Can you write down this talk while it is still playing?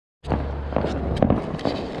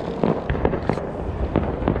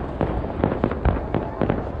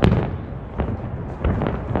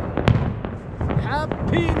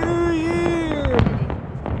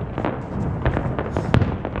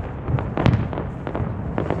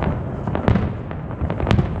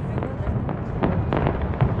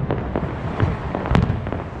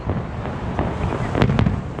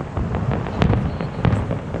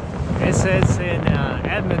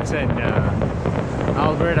Edmonton,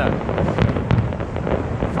 Alberta.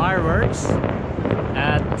 Fireworks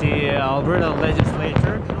at the Alberta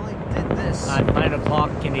Legislature at 9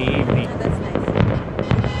 o'clock in the evening. Oh, that's nice.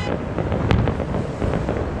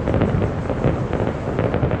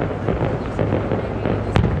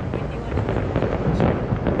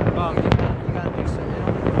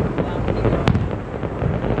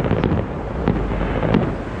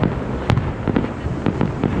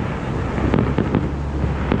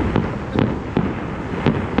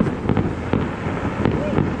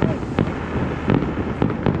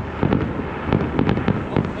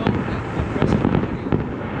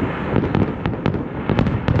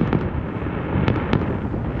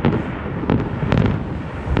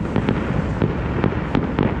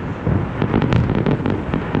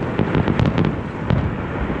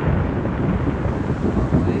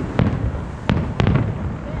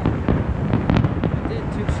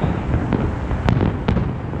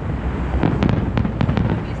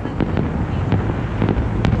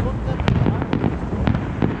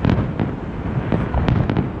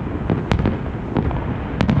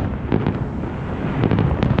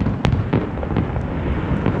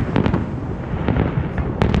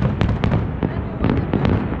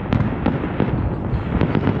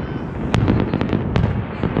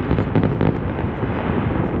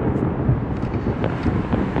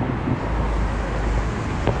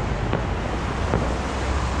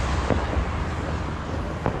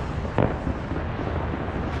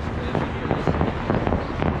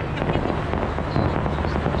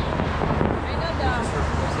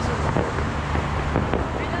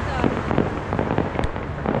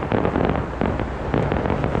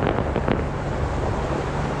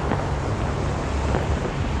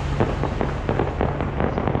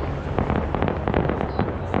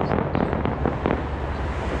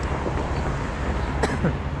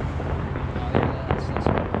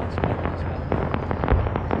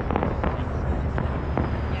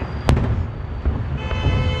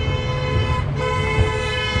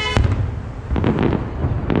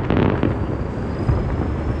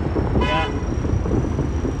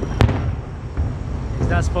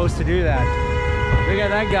 Supposed to do that. Look at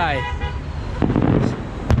that guy.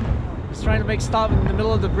 He's trying to make stop in the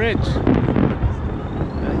middle of the bridge.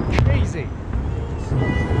 Crazy.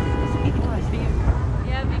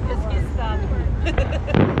 Yeah, because he's stopped.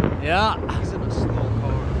 Yeah. He's in a slow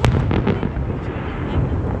car.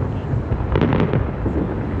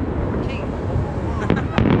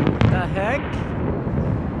 The heck?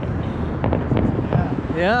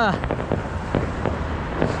 Yeah.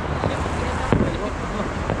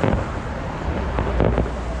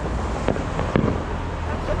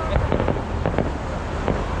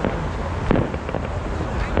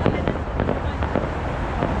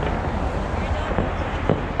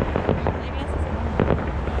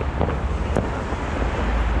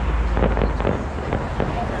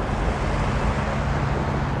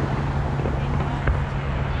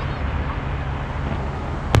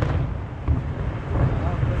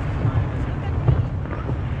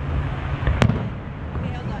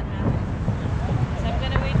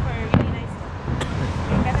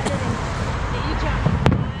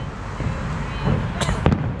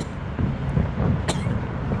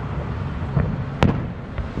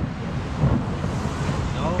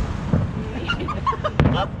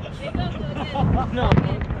 No.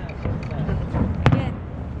 Again.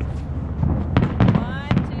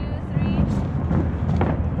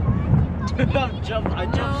 1, 2, 3. I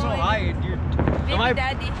jumped so high, and you're. Baby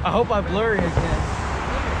daddy. I hope I'm blurry again.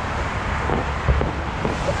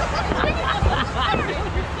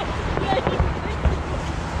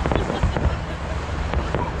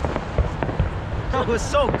 That was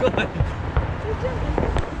so good. No,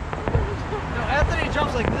 Anthony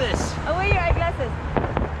jumps like this. Oh, wear your eyeglasses.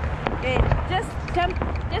 Okay, just jump.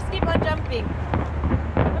 Just keep on jumping.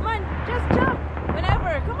 Come on, just jump.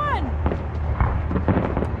 Whenever, come on.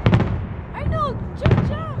 I know, just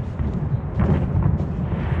jump.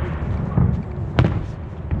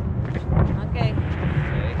 Okay.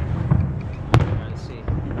 Okay. Let's see.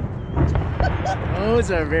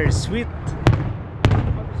 Those are very sweet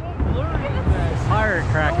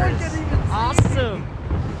firecrackers. Awesome.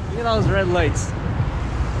 Look at those red lights.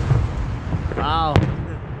 Wow.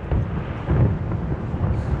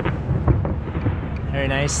 Very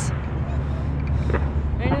nice. I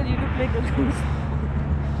know you look like a ghost.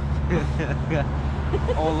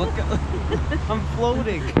 Oh, look. I'm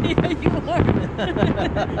floating. Yeah, you are.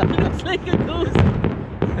 Looks like a ghost.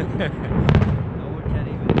 No one can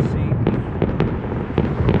even see me.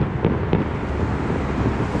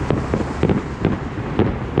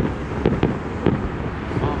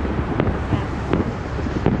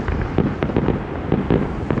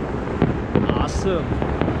 awesome.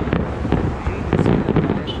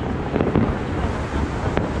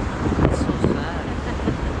 It's so sad.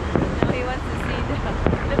 No, he wants to see the.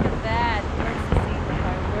 Look at that. He wants to see the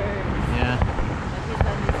fireworks. Yeah. But he's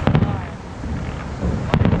on his car.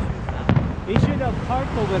 He should have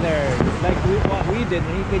parked over there like what we did,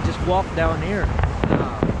 and he could just walk down here.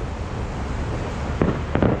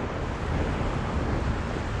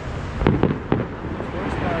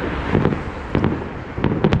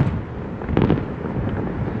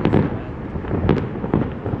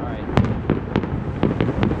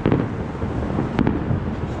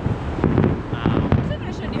 Saan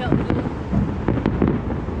na siya diyan?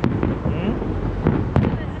 Hmm?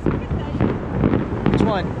 Sakit tayo. Which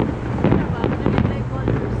one? Ano ba? Nag-like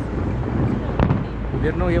colors.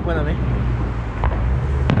 Birno yun pa namin.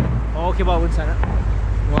 Okay ba unsa na?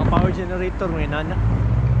 Mga power generator may nana.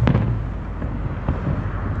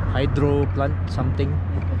 Hydro plant something.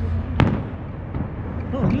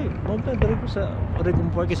 No, hindi. Pumunta dari ko sa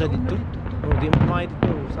Oregon Park isa dito. Oh, di mo kumain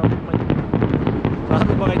dito. Saan mo kumain?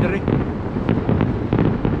 Saan ba kayo dari?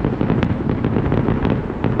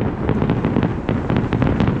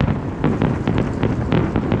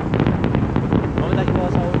 Pumunta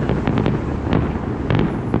ko sa una.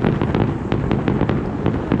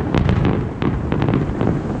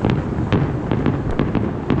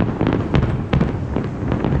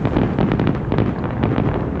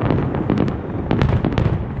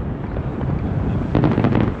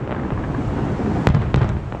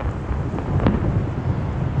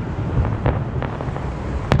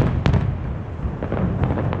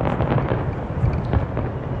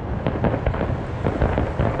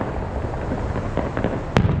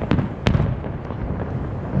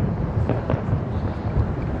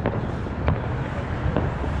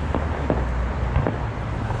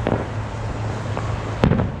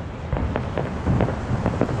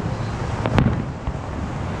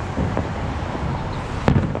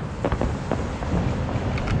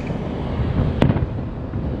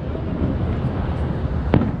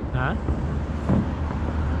 Ha?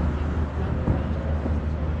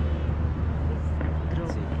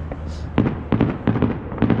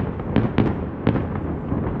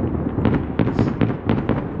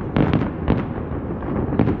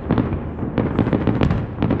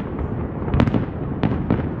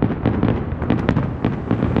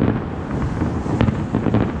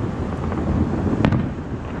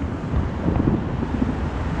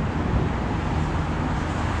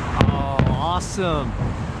 Oh, awesome.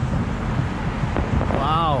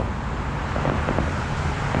 Wow.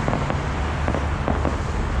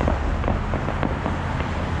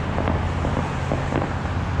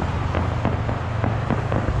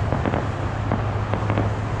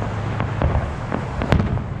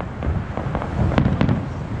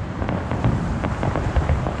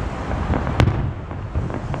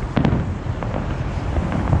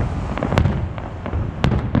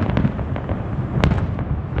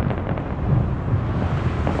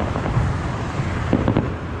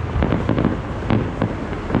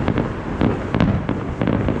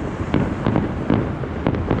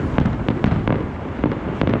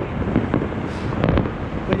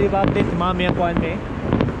 Pwede ba update si mami ang kuhan me?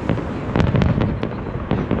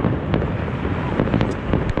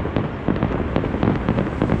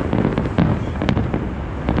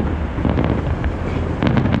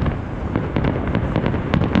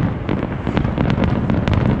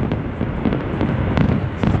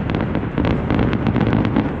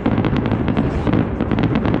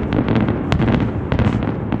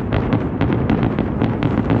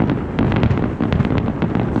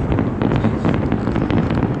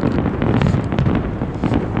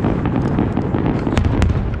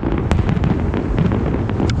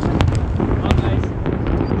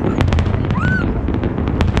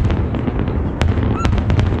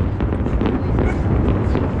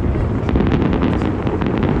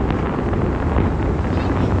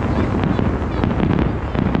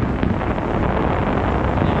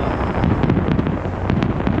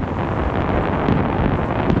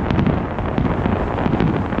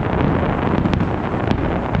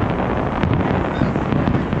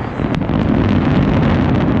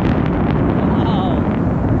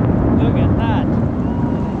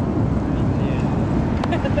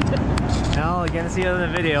 You're gonna see it in the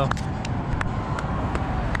video.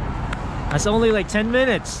 That's only like 10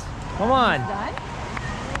 minutes. Come on. Done?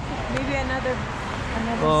 Maybe another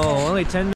Oh, set. only 10 minutes.